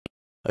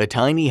A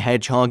tiny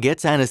hedgehog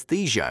gets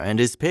anesthesia and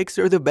his pics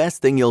are the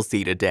best thing you'll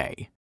see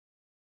today.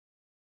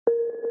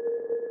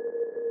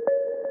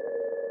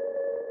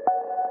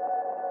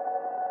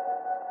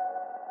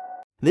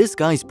 This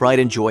guy's pride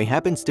and joy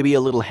happens to be a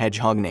little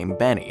hedgehog named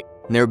Benny.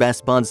 They're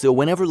best buds, so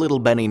whenever little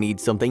Benny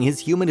needs something, his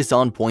human is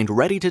on point,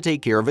 ready to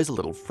take care of his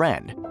little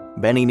friend.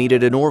 Benny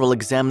needed an oral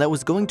exam that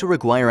was going to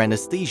require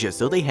anesthesia,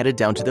 so they headed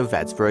down to the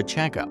vet's for a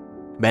checkup.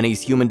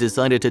 Benny's human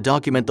decided to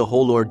document the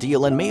whole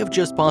ordeal and may have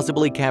just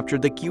possibly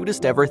captured the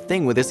cutest ever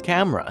thing with his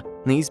camera.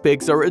 These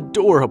pics are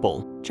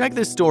adorable. Check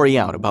this story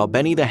out about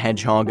Benny the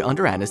hedgehog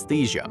under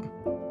anesthesia.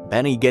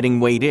 Benny getting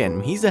weighed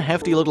in, he's a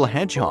hefty little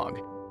hedgehog.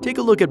 Take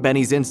a look at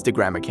Benny's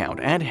Instagram account,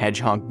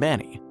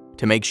 @HedgehogBenny.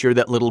 To make sure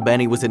that little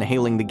Benny was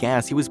inhaling the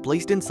gas, he was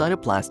placed inside a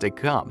plastic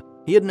cup.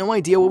 He had no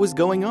idea what was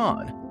going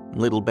on.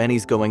 Little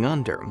Benny's going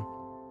under.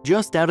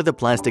 Just out of the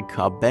plastic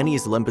cup, Benny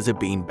is limp as a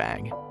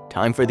beanbag.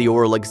 Time for the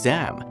oral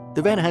exam.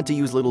 The vet had to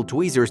use little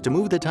tweezers to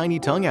move the tiny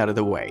tongue out of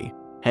the way.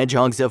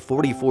 Hedgehogs have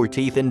 44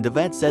 teeth and the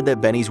vet said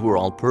that Benny's were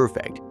all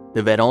perfect.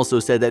 The vet also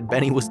said that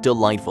Benny was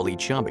delightfully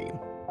chubby.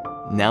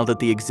 Now that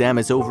the exam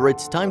is over,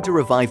 it's time to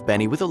revive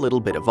Benny with a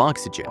little bit of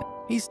oxygen.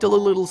 He's still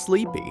a little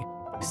sleepy.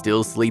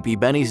 Still sleepy,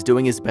 Benny's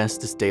doing his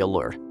best to stay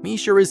alert. He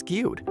sure is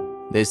cute.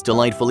 This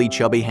delightfully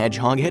chubby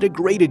hedgehog had a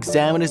great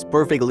exam and is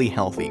perfectly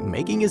healthy,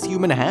 making his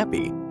human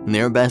happy.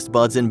 They're best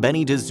buds and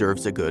Benny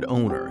deserves a good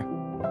owner.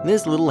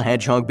 This little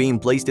hedgehog being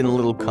placed in a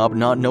little cup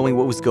not knowing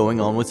what was going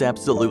on was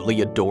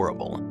absolutely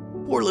adorable.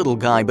 Poor little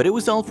guy, but it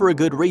was all for a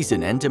good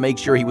reason and to make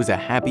sure he was a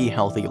happy,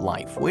 healthy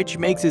life, which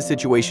makes his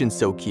situation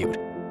so cute.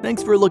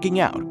 Thanks for looking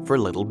out for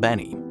little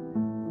Benny.